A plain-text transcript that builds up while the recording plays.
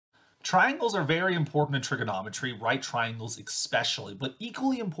Triangles are very important in trigonometry, right triangles especially, but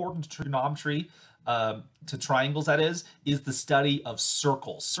equally important to trigonometry, to triangles that is the study of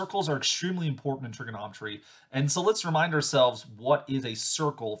circles. Circles are extremely important in trigonometry, and so let's remind ourselves what is a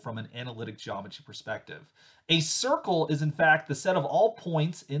circle from an analytic geometry perspective. A circle is in fact the set of all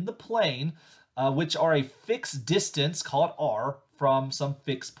points in the plane which are a fixed distance called r from some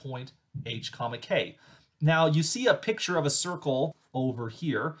fixed point h comma k. Now you see a picture of a circle over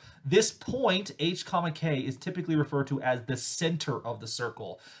here. This point, h comma k, is typically referred to as the center of the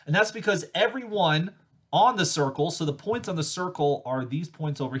circle. And that's because everyone on the circle, so the points on the circle are these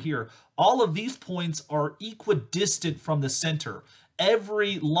points over here, all of these points are equidistant from the center.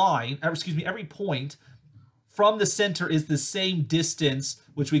 Every line, every point from the center is the same distance,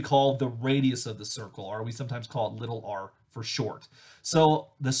 which we call the radius of the circle, or we sometimes call it little r for short. So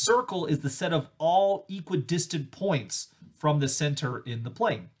the circle is the set of all equidistant points from the center in the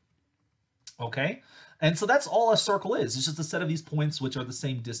plane. Okay? And so that's all a circle is. It's just a set of these points which are the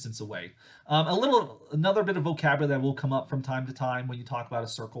same distance away. Another bit of vocabulary that will come up from time to time when you talk about a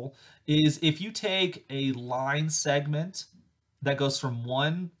circle is if you take a line segment that goes from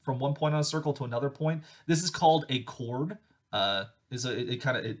one point on a circle to another point, this is called a chord. It's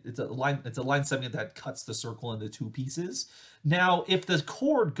a line segment that cuts the circle into two pieces. Now, if the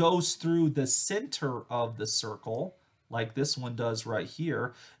chord goes through the center of the circle, like this one does right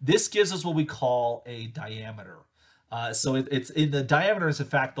here, this gives us what we call a diameter. So the diameter is in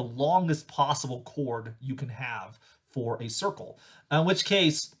fact the longest possible chord you can have for a circle. In which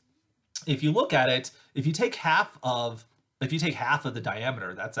case, if you look at it, if you take half of the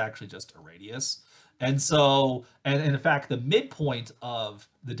diameter, that's actually just a radius. And so, and in fact, the midpoint of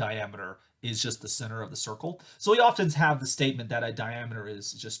the diameter is just the center of the circle. So we often have the statement that a diameter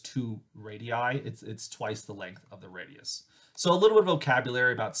is just 2 radii. It's twice the length of the radius. So a little bit of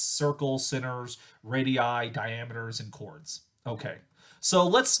vocabulary about circles, centers, radii, diameters, and chords. Okay, so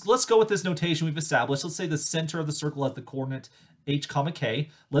let's go with this notation we've established. Let's say the center of the circle has the coordinate h comma k.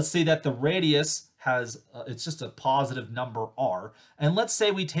 Let's say that the radius has, it's just a positive number r. And let's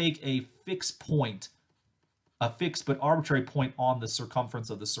say we take a fixed point, a fixed but arbitrary point on the circumference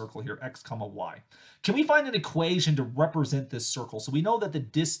of the circle here, x comma y. Can we find an equation to represent this circle? So we know that the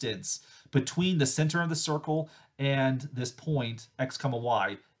distance between the center of the circle and this point, x comma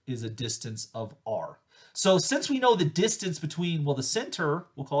y, is a distance of r. So since we know the distance between, well, the center,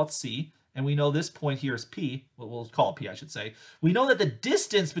 we'll call it c, and we know this point here is P, well, we'll call it P, I should say. We know that the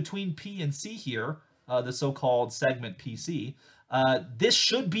distance between P and C here, the so-called segment PC, this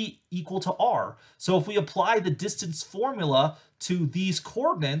should be equal to R. So if we apply the distance formula to these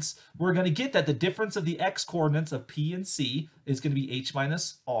coordinates, we're going to get that the difference of the x coordinates of P and C is going to be h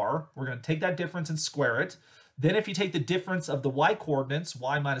minus R. We're going to take that difference and square it. Then if you take the difference of the y coordinates,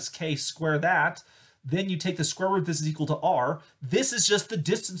 y minus k, square that, then you take the square root, this is equal to r. This is just the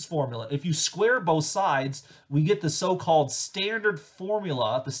distance formula. If you square both sides, we get the so-called standard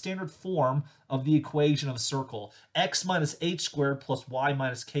formula, the standard form of the equation of a circle. X minus h squared plus y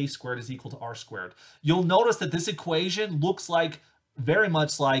minus k squared is equal to r squared. You'll notice that this equation looks like, very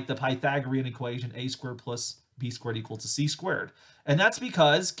much like the Pythagorean equation, a squared plus b squared equal to c squared. And that's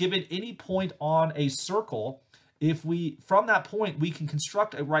because given any point on a circle, from that point, we can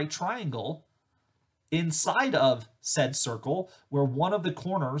construct a right triangle inside of said circle, where one of the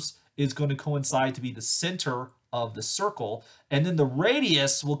corners is going to coincide to be the center of the circle, and then the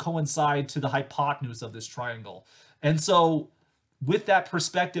radius will coincide to the hypotenuse of this triangle. And so with that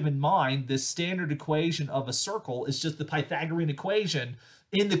perspective in mind, this standard equation of a circle is just the Pythagorean equation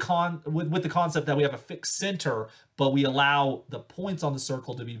with the concept that we have a fixed center, but we allow the points on the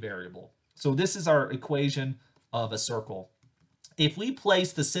circle to be variable. So this is our equation of a circle. If we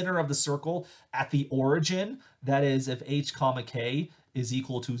place the center of the circle at the origin, that is if h comma k is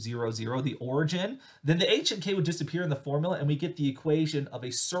equal to 0, 0, the origin, then the h and k would disappear in the formula and we get the equation of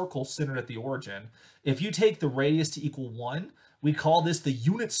a circle centered at the origin. If you take the radius to equal 1, we call this the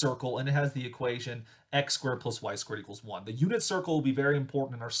unit circle, and it has the equation x squared plus y squared equals 1. The unit circle will be very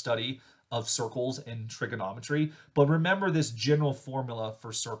important in our study of circles in trigonometry, but remember this general formula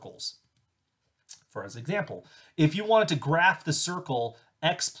for circles. For as example, if you wanted to graph the circle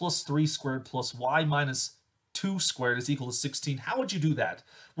x plus 3 squared plus y minus 2 squared is equal to 16, how would you do that?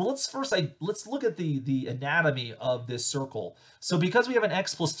 Well, let's look at the anatomy of this circle. So because we have an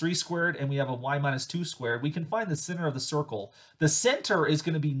x plus 3 squared and we have a y minus 2 squared, we can find the center of the circle. The center is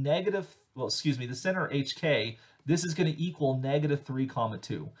going to be the center hk, this is going to equal negative 3 comma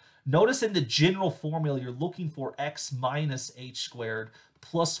 2. Notice in the general formula, you're looking for x minus h squared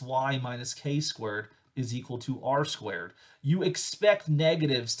plus y minus k squared is equal to r squared. You expect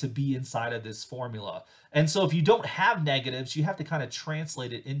negatives to be inside of this formula. And so if you don't have negatives, you have to kind of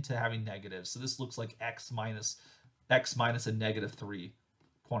translate it into having negatives. So this looks like x minus a negative 3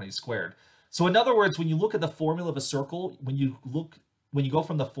 quantity squared. So in other words, when you look at the formula of a circle, when you go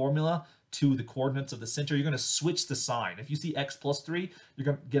from the formula to the coordinates of the center, you're going to switch the sign. If you see x plus 3, you're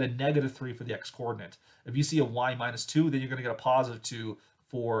going to get a negative 3 for the x coordinate. If you see a y minus 2, then you're going to get a positive 2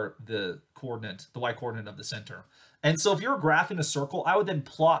 for the y coordinate of the center. And so if you're graphing a circle, I would then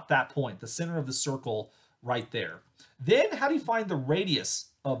plot that point, the center of the circle right there. Then how do you find the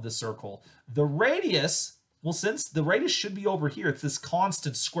radius of the circle? The radius, well, since the radius should be over here, it's this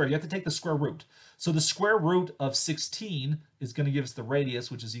constant square. You have to take the square root. So the square root of 16 is going to give us the radius,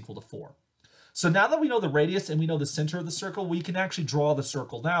 which is equal to 4. So now that we know the radius and we know the center of the circle, we can actually draw the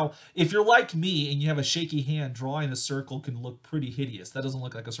circle. Now, if you're like me and you have a shaky hand, drawing a circle can look pretty hideous. That doesn't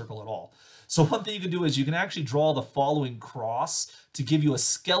look like a circle at all. So one thing you can do is you can actually draw the following cross to give you a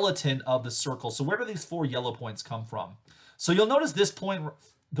skeleton of the circle. So where do these 4 yellow points come from? So you'll notice this point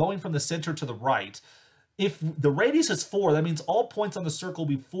going from the center to the right. If the radius is 4, that means all points on the circle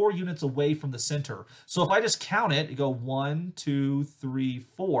will be 4 units away from the center. So if I just count it, you go 1, 2, 3,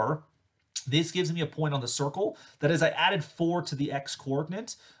 4. This gives me a point on the circle. That is, I added 4 to the x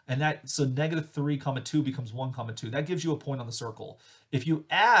coordinate, and so negative 3 comma 2 becomes 1 comma 2. That gives you a point on the circle. If you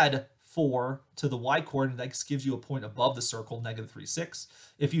add 4 to the y coordinate, that gives you a point above the circle, negative 3, 6.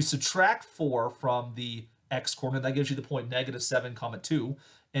 If you subtract 4 from the x coordinate, that gives you the point negative 7 comma 2.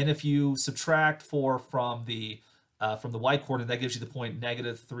 And if you subtract 4 from the y coordinate, that gives you the point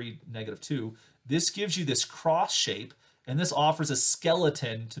negative 3, negative 2. This gives you this cross shape, and this offers a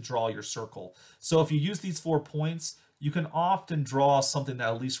skeleton to draw your circle. So if you use these 4 points, you can often draw something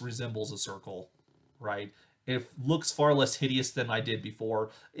that at least resembles a circle, right? It looks far less hideous than I did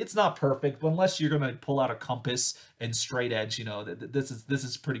before. It's not perfect, but unless you're going to pull out a compass and straight edge, you know, this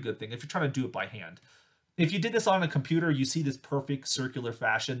is a pretty good thing if you're trying to do it by hand. If you did this on a computer, you see this perfect circular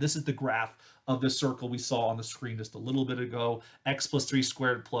fashion. This is the graph of the circle we saw on the screen just a little bit ago. X plus 3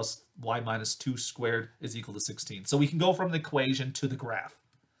 squared plus y minus 2 squared is equal to 16. So we can go from the equation to the graph.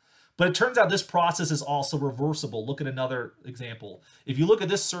 But it turns out this process is also reversible. Look at another example. If you look at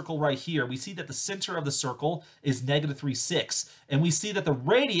this circle right here, we see that the center of the circle is negative 3, 6. And we see that the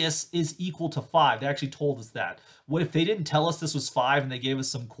radius is equal to 5. They actually told us that. What if they didn't tell us this was 5 and they gave us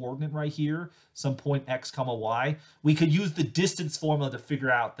some coordinate right here, some point x comma y? We could use the distance formula to figure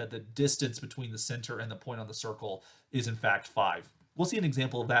out that the distance between the center and the point on the circle is in fact 5. We'll see an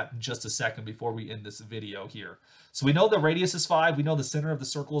example of that in just a second before we end this video here. So we know the radius is 5. We know the center of the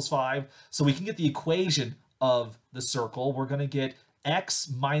circle is 5. So we can get the equation of the circle. We're going to get x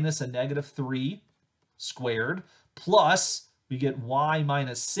minus a negative 3 squared plus we get y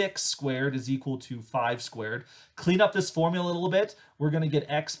minus 6 squared is equal to 5 squared. Clean up this formula a little bit. We're going to get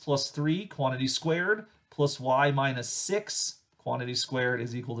x plus 3 quantity squared plus y minus 6 quantity squared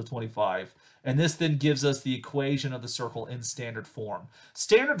is equal to 25. And this then gives us the equation of the circle in standard form.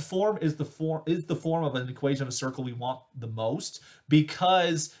 Standard form is the form of an equation of a circle we want the most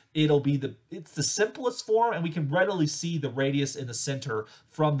because it's the simplest form and we can readily see the radius in the center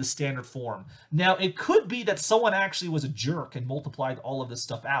from the standard form. Now, it could be that someone actually was a jerk and multiplied all of this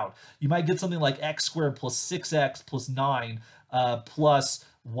stuff out. You might get something like x squared plus 6x plus 9 plus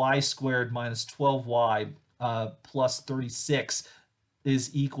y squared minus 12y plus 36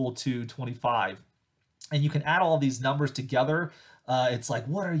 is equal to 25. And you can add all these numbers together. It's like,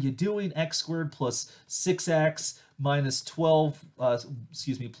 what are you doing? X squared plus 6x minus 12,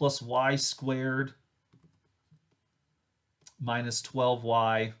 plus y squared minus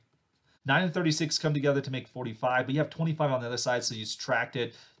 12y. 9 and 36 come together to make 45, but you have 25 on the other side, so you subtract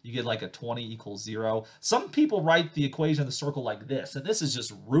it, you get like a 20 equals 0. Some people write the equation of the circle like this, and this is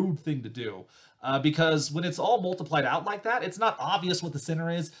just a rude thing to do. Because when it's all multiplied out like that, it's not obvious what the center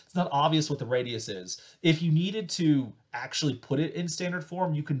is. It's not obvious what the radius is. If you needed to actually put it in standard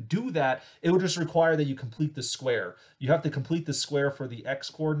form, you can do that. It would just require that you complete the square. You have to complete the square for the x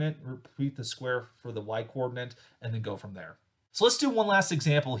coordinate, repeat the square for the y coordinate, and then go from there. So let's do one last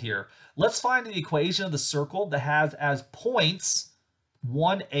example here. Let's find the equation of the circle that has as points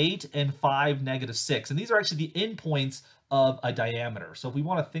 1, 8, and 5, negative 6. And these are actually the endpoints of a diameter. So if we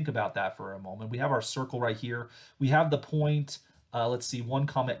want to think about that for a moment, we have our circle right here. We have the point, let's see, 1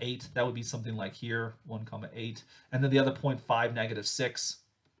 comma 8. That would be something like here, 1 comma 8. And then the other point, 5, negative 6.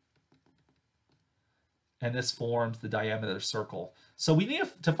 And this forms the diameter of the circle. So we need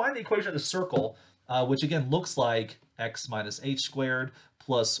to find the equation of the circle, which again looks like x minus h squared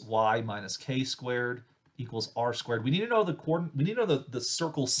plus y minus k squared equals r squared. We need to know the coordinate. We need to know the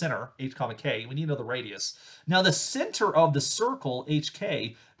circle center, h comma k. We need to know the radius. Now the center of the circle,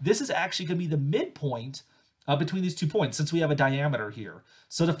 hk, this is actually going to be the midpoint between these 2 points, since we have a diameter here.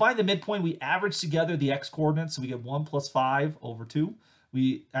 So to find the midpoint, we average together the x-coordinates, so we get 1 plus 5 over 2.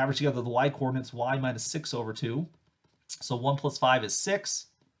 We average together the y-coordinates, y minus 6 over 2. So 1 plus 5 is 6.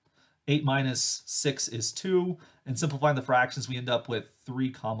 8 minus 6 is 2. And simplifying the fractions, we end up with 3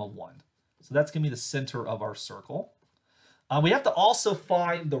 comma 1. So that's going to be the center of our circle. We have to also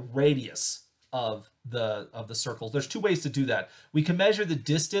find the radius of the circles. There's 2 ways to do that. We can measure the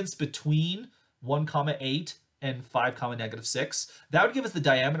distance between 1 comma 8 and 5 comma negative 6. That would give us the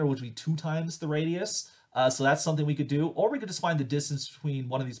diameter, which would be 2 times the radius. So that's something we could do. Or we could just find the distance between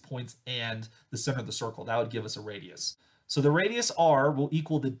one of these points and the center of the circle. That would give us a radius. So the radius r will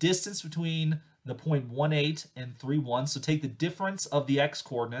equal the distance between the point 1, 8 and 3, 1. So take the difference of the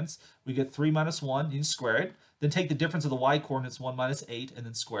x-coordinates. We get 3 minus 1, you square it. Then take the difference of the y-coordinates, 1 minus 8, and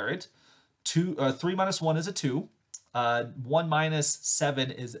then square it. 3 minus 1 is a 2. 1 minus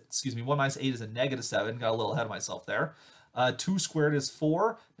 7 is, 1 minus 8 is a negative 7. Got a little ahead of myself there. 2 squared is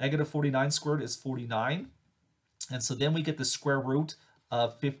 4. Negative 49 squared is 49. And so then we get the square root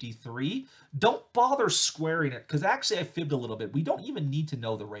of 53. Don't bother squaring it, because actually I fibbed a little bit. We don't even need to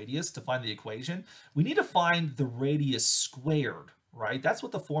know the radius to find the equation. We need to find the radius squared, right? That's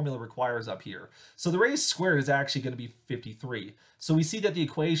what the formula requires up here. So the radius squared is actually going to be 53. So we see that the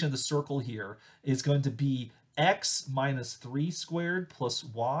equation of the circle here is going to be x minus 3 squared plus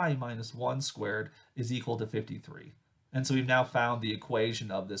y minus 1 squared is equal to 53. And so we've now found the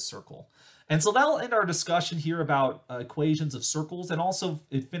equation of this circle. And so that'll end our discussion here about equations of circles, and also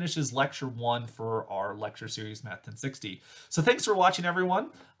it finishes lecture 1 for our lecture series Math 1060. So thanks for watching, everyone.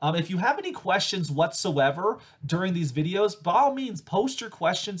 If you have any questions whatsoever during these videos, by all means, post your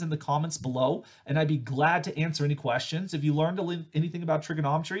questions in the comments below, and I'd be glad to answer any questions. If you learned anything about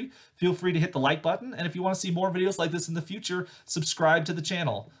trigonometry, feel free to hit the like button. And if you want to see more videos like this in the future, subscribe to the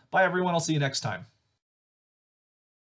channel. Bye, everyone. I'll see you next time.